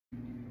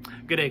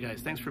G'day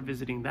guys, thanks for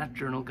visiting That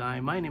Journal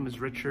Guy. My name is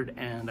Richard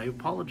and I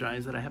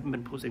apologize that I haven't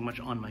been posting much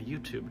on my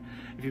YouTube.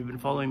 If you've been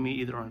following me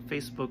either on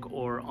Facebook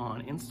or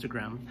on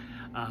Instagram,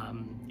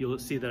 you'll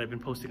see that I've been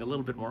posting a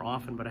little bit more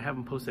often, but I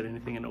haven't posted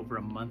anything in over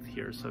a month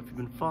here. So if you've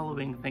been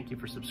following, thank you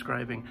for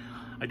subscribing.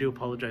 I do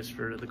apologize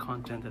for the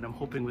content, and I'm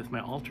hoping with my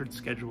altered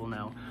schedule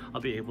now,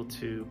 I'll be able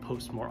to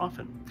post more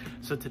often.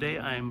 So today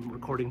I'm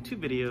recording two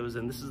videos,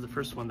 and this is the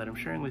first one that I'm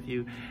sharing with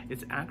you.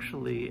 It's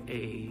actually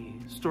a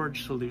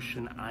storage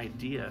solution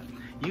idea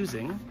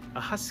using a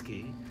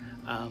Husky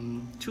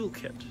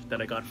toolkit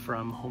that I got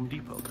from Home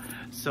Depot.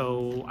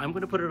 So I'm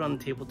going to put it on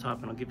the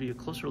tabletop and I'll give you a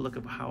closer look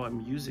at how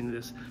I'm using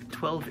this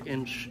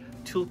 12-inch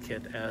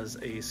toolkit as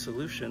a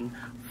solution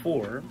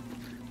for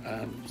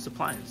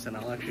supplies. And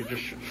I'll actually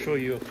just show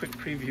you a quick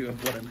preview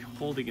of what I'm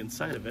holding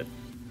inside of it.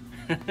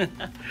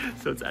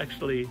 So it's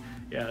actually,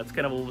 yeah, it's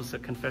kind of almost a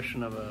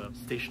confession of a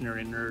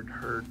stationary nerd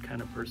herd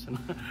kind of person.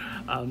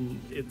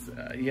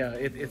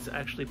 It's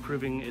actually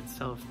proving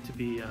itself to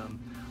be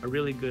a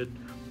really good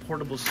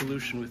portable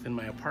solution within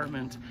my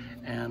apartment,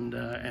 and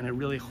it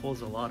really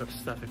holds a lot of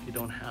stuff if you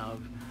don't have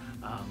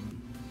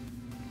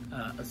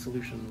a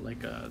solution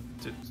like to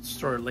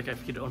store, like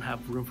if you don't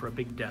have room for a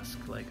big desk.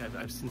 Like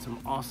I've seen some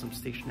awesome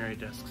stationary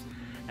desks,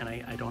 and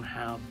I don't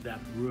have that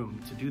room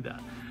to do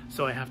that.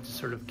 So I have to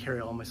sort of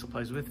carry all my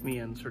supplies with me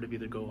and sort of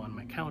either go on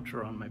my couch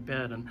or on my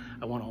bed, and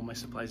I want all my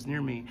supplies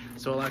near me.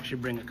 So I'll actually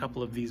bring a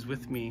couple of these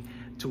with me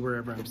to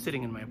wherever I'm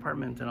sitting in my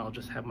apartment, and I'll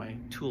just have my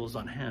tools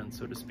on hand,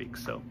 so to speak.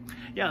 So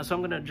yeah, so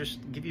I'm gonna just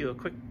give you a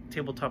quick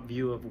tabletop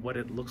view of what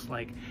it looks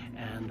like,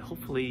 and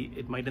hopefully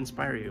it might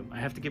inspire you. I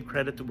have to give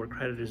credit to where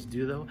credit is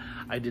due though.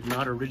 I did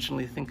not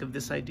originally think of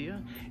this idea.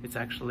 It's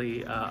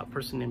actually a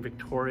person named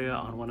Victoria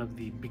on one of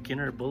the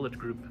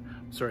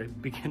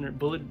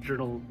bullet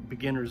journal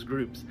beginners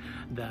groups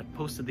that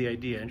posted the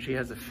idea, and she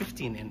has a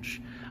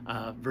 15-inch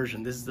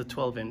version. This is the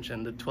 12-inch,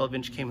 and the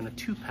 12-inch came in a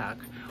 2-pack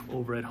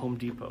over at Home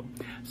Depot.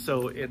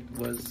 So it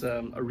was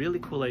a really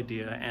cool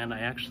idea, and I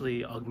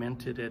actually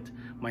augmented it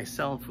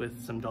myself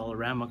with some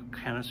Dollarama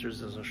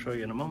canisters, as I'll show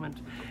you in a moment.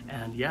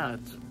 And yeah,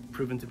 it's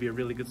proven to be a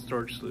really good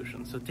storage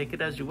solution. So take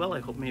it as you will. I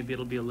hope maybe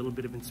it'll be a little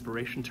bit of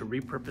inspiration to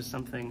repurpose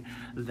something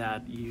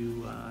that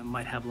you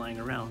might have lying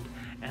around,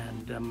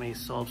 and may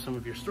solve some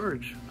of your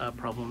storage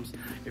problems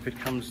if it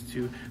comes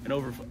to an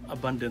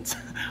overabundance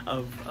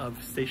of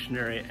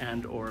stationery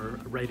and or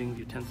writing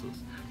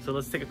utensils. So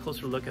let's take a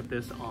closer look at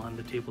this on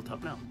the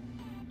tabletop now.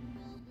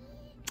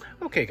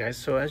 Okay guys,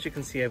 so as you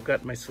can see, I've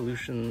got my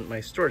solution, my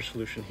storage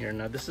solution here.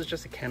 Now this is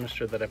just a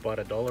canister that I bought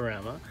at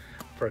Dollarama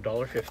for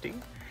 $1.50.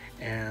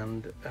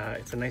 And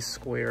it's a nice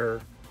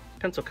square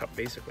pencil cup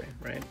basically,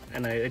 right?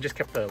 And I just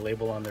kept the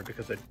label on there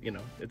because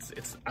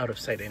it's out of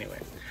sight anyway.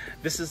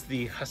 This is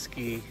the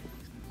Husky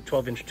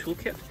 12-inch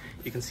toolkit.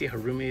 You can see how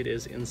roomy it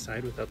is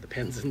inside without the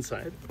pens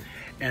inside.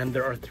 And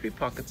there are 3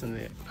 pockets on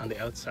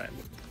the outside.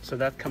 So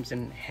that comes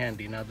in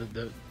handy. Now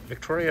the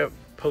Victoria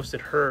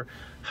posted her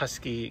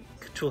Husky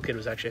toolkit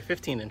was actually a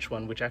 15-inch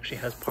one, which actually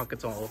has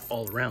pockets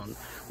all around,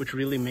 which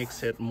really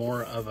makes it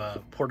more of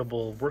a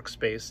portable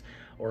workspace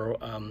or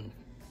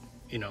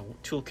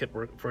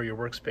toolkit for your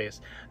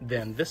workspace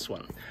than this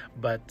one.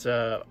 But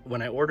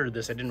when I ordered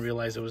this, I didn't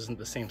realize it wasn't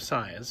the same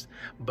size,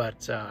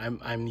 but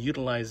I'm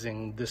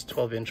utilizing this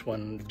 12-inch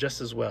one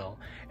just as well,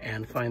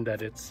 and find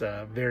that it's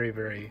a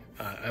very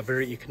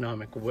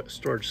economic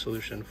storage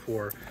solution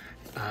for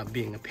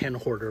being a pen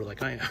hoarder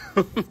like I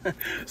am.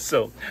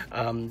 So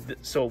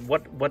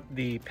what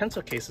the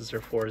pencil cases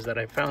are for is that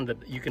I found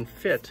that you can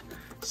fit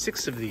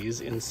 6 of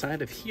these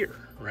inside of here,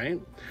 right?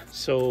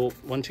 So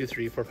 1, 2,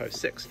 3, 4, 5,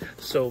 6.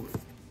 So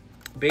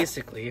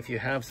basically, if you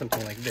have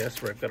something like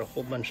this where I've got a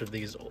whole bunch of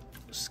these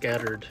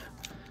scattered,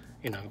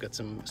 I've got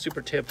some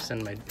super tips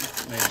and my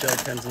gel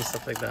pens and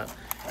stuff like that,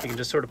 you can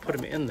just sort of put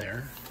them in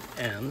there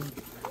and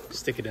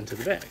stick it into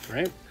the bag,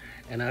 right?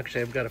 And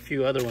actually I've got a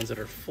few other ones that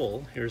are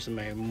full. Here's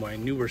my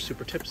newer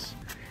super tips,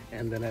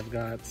 and then I've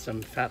got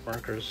some fat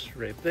markers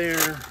right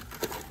there.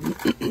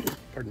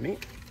 Pardon me.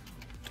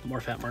 More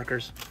fat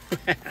markers.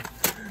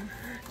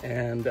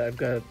 And I've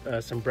got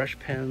some brush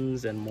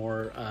pens and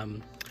more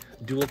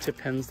dual tip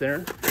pens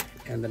there.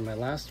 And then my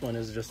last one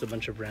is just a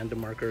bunch of random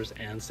markers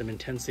and some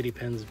intensity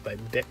pens by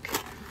Bic.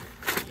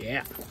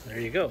 Yeah, there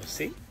you go,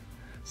 see?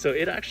 So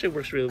it actually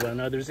works really well.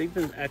 Now there's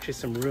even actually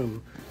some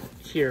room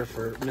here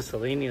for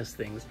miscellaneous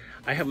things.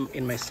 I have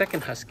in my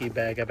second Husky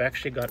bag, I've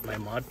actually got my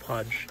Mod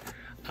Podge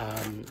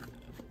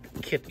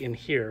kit in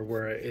here,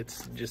 where it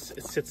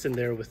sits in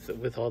there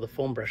with all the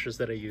foam brushes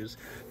that I use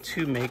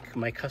to make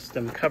my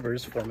custom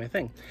covers for my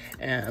thing.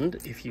 And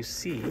if you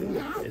see,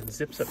 it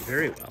zips up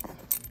very well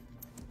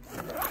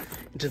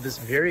into this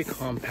very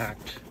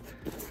compact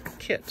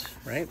kit,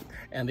 right?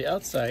 And the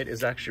outside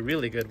is actually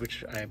really good,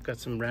 which I've got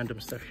some random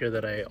stuff here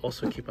that I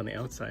also keep on the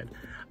outside.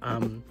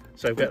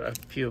 So I've got a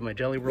few of my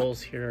jelly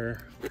rolls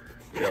here.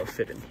 They'll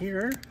fit in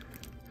here,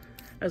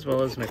 as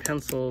well as my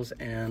pencils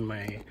and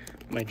my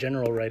my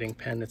general writing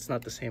pen. It's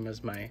not the same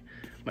as my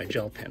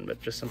gel pen,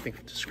 but just something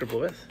to scribble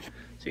with.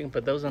 So you can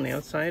put those on the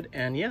outside,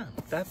 and yeah,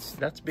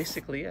 that's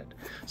basically it.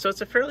 So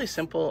it's a fairly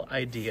simple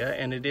idea,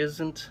 and it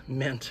isn't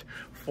meant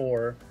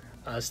for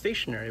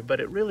stationery, but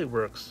it really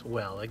works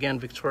well. Again,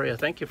 Victoria,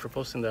 thank you for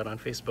posting that on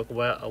Facebook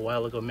a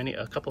while ago,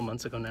 a couple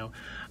months ago now.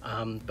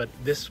 But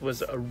this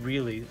was a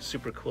really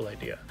super cool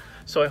idea.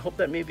 So I hope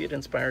that maybe it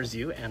inspires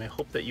you, and I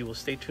hope that you will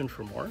stay tuned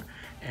for more,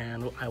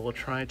 and I will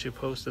try to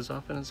post as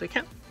often as I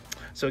can.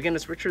 So again,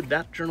 it's Richard,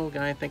 That Journal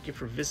Guy. Thank you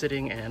for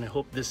visiting, and I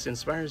hope this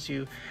inspires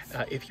you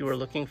if you are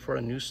looking for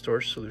a new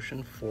storage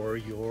solution for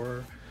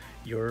your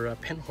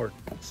pen hoard.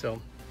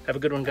 So have a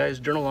good one, guys.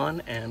 Journal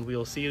on, and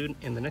we'll see you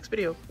in the next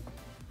video.